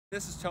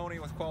This is Tony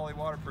with Quality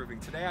Waterproofing.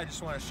 Today I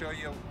just want to show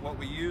you what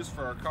we use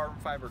for our carbon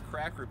fiber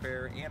crack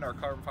repair and our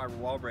carbon fiber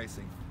wall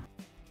bracing.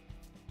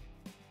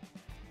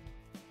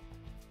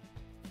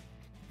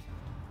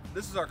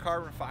 This is our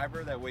carbon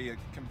fiber that we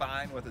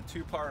combine with a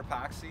two-part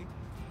epoxy.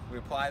 We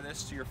apply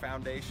this to your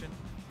foundation.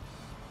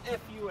 If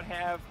you would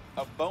have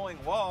a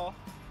bowing wall,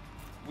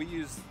 we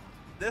use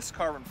this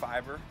carbon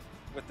fiber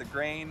with the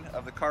grain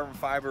of the carbon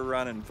fiber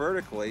running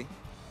vertically.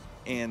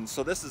 And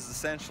so this is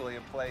essentially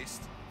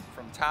placed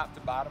from top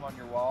to bottom on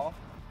your wall,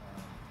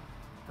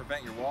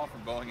 prevent your wall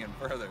from bowing in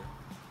further.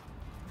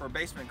 For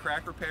basement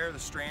crack repair, the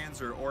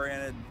strands are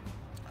oriented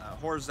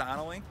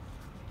horizontally,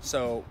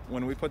 so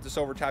when we put this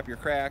over top of your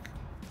crack,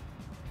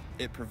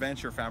 it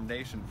prevents your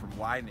foundation from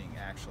widening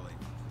actually.